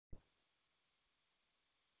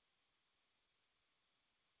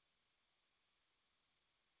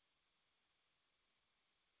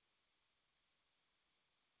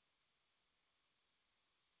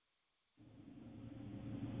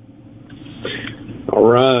All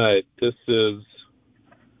right, this is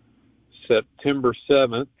September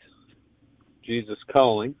 7th, Jesus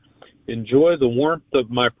Calling. Enjoy the warmth of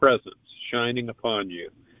my presence shining upon you.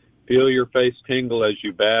 Feel your face tingle as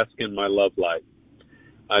you bask in my love light.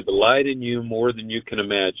 I delight in you more than you can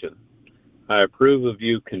imagine. I approve of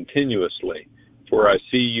you continuously, for I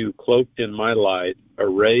see you cloaked in my light,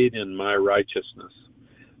 arrayed in my righteousness.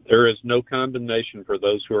 There is no condemnation for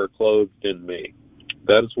those who are clothed in me.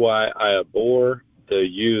 That is why I abhor the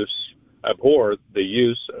use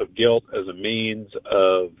of guilt as a means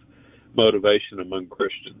of motivation among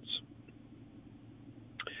Christians.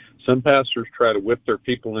 Some pastors try to whip their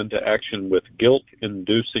people into action with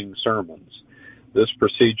guilt-inducing sermons. This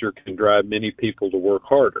procedure can drive many people to work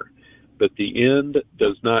harder, but the end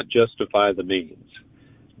does not justify the means.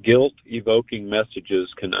 Guilt-evoking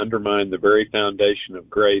messages can undermine the very foundation of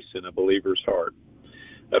grace in a believer's heart.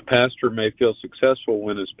 A pastor may feel successful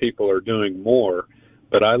when his people are doing more,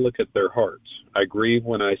 but I look at their hearts. I grieve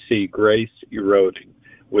when I see grace eroding,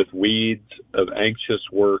 with weeds of anxious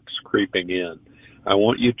works creeping in. I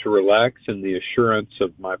want you to relax in the assurance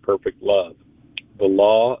of my perfect love. The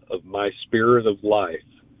law of my spirit of life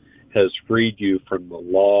has freed you from the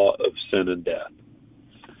law of sin and death.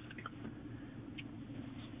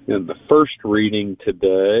 And the first reading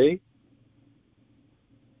today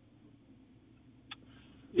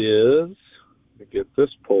is, let me get this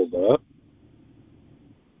pulled up,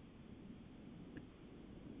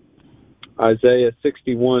 Isaiah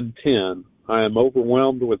 61:10. I am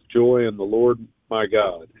overwhelmed with joy in the Lord my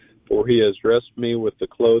God, for he has dressed me with the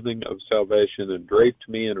clothing of salvation and draped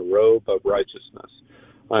me in a robe of righteousness.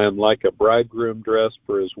 I am like a bridegroom dressed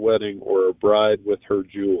for his wedding, or a bride with her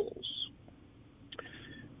jewels.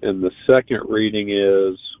 And the second reading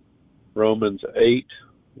is Romans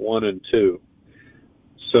 8:1 and 2.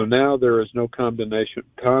 So now there is no condemnation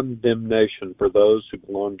for those who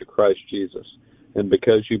belong to Christ Jesus. And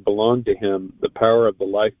because you belong to him, the power of the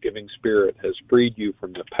life-giving Spirit has freed you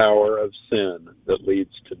from the power of sin that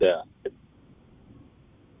leads to death.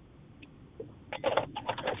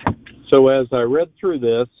 So as I read through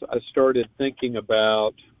this, I started thinking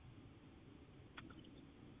about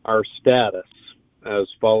our status as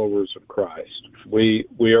followers of Christ. We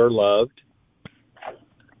are loved,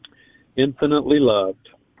 infinitely loved.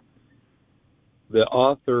 The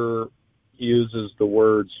author uses the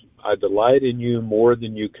words, I delight in you more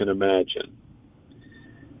than you can imagine.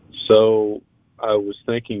 So I was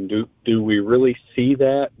thinking, do we really see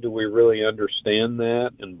that? Do we really understand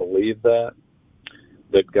that and believe that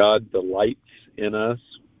God delights in us?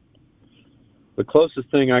 The closest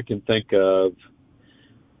thing I can think of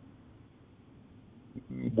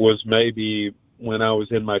was maybe when I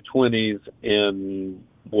was in my 20s and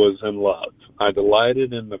was in love. I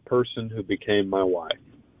delighted in the person who became my wife.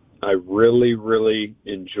 I really, really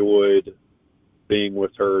enjoyed being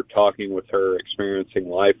with her, talking with her, experiencing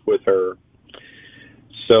life with her.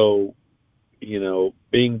 So,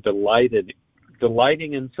 being delighting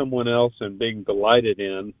in someone else and being delighted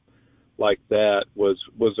in like that was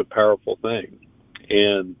a powerful thing.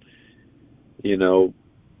 And,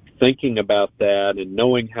 thinking about that and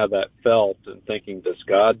knowing how that felt and thinking, does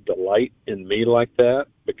God delight in me like that?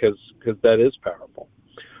 Because that is powerful.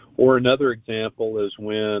 Or another example is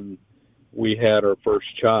when we had our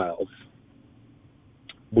first child.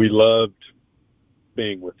 We loved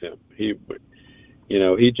being with him. He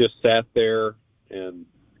just sat there and,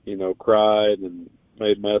 cried and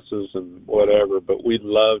made messes and whatever, but we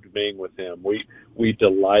loved being with him. We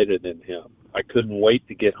delighted in him. I couldn't wait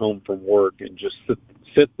to get home from work and just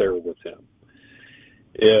sit there with him.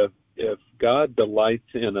 If God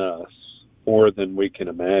delights in us more than we can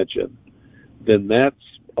imagine, then that's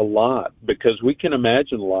a lot, because we can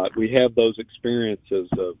imagine a lot. We have those experiences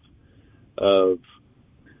or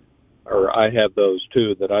I have those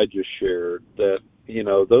too that I just shared, that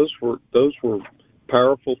those were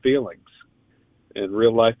powerful feelings and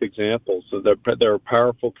real life examples. So there are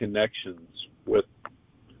powerful connections with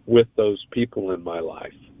those people in my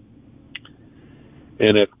life.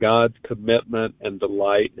 And if God's commitment and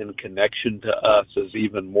delight and connection to us is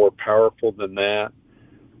even more powerful than that,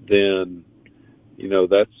 then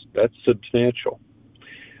that's substantial.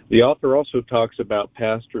 The author also talks about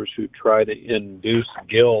pastors who try to induce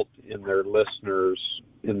guilt in their listeners,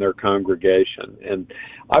 in their congregation. And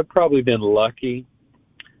I've probably been lucky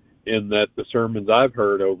in that the sermons I've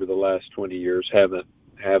heard over the last 20 years haven't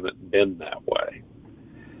been that way.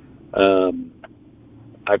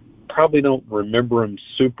 I probably don't remember them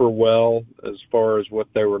super well as far as what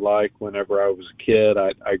they were like whenever I was a kid.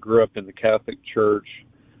 I grew up in the Catholic Church.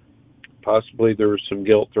 Possibly there was some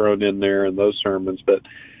guilt thrown in there in those sermons, but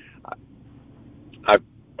I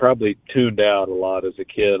probably tuned out a lot as a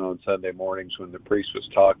kid on Sunday mornings when the priest was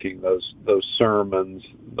talking. Those sermons,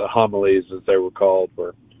 the homilies as they were called,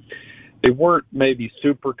 they weren't maybe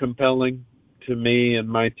super compelling to me in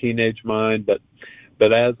my teenage mind,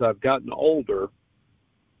 but as I've gotten older,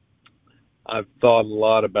 I've thought a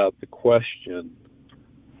lot about the question,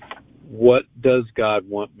 what does God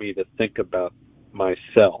want me to think about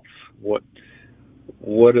myself? What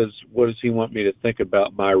does he want me to think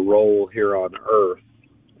about my role here on earth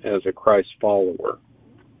as a Christ follower,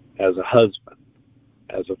 as a husband,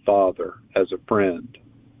 as a father, as a friend,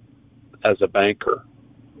 as a banker,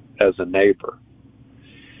 as a neighbor?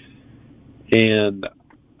 And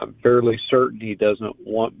I'm fairly certain he doesn't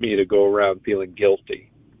want me to go around feeling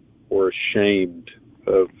guilty or ashamed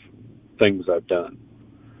of things I've done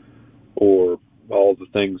or all the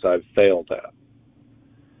things I've failed at.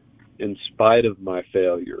 In spite of my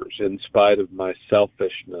failures, in spite of my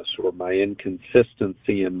selfishness or my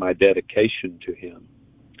inconsistency in my dedication to him,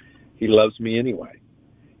 he loves me anyway.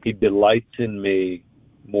 He delights in me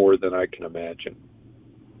more than I can imagine.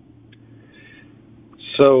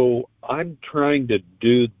 So I'm trying to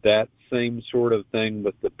do that same sort of thing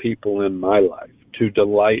with the people in my life, to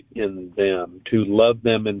delight in them, to love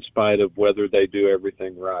them in spite of whether they do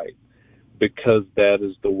everything right, because that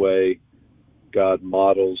is the way God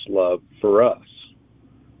models love for us.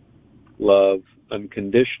 Love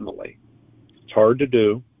unconditionally. It's hard to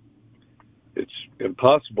do. It's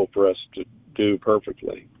impossible for us to do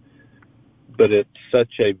perfectly. But it's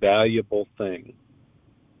such a valuable thing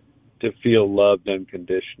to feel loved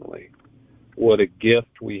unconditionally. What a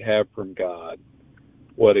gift we have from God.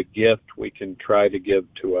 What a gift we can try to give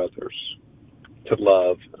to others, to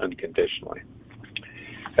love unconditionally.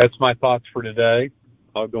 That's my thoughts for today.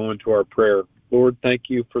 I'll go into our prayer. Lord, thank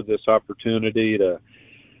you for this opportunity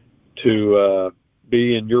to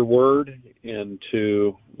be in your word and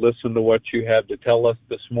to listen to what you have to tell us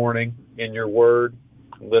this morning in your word,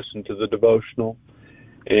 listen to the devotional,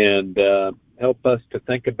 and help us to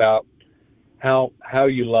think about how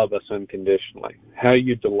you love us unconditionally, how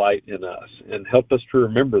you delight in us, and help us to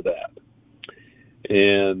remember that,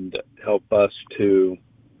 and help us to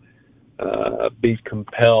be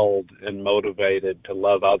compelled and motivated to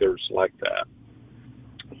love others like that.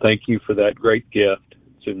 Thank you for that great gift.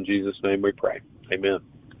 It's in Jesus' name we pray. Amen.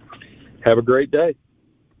 Have a great day.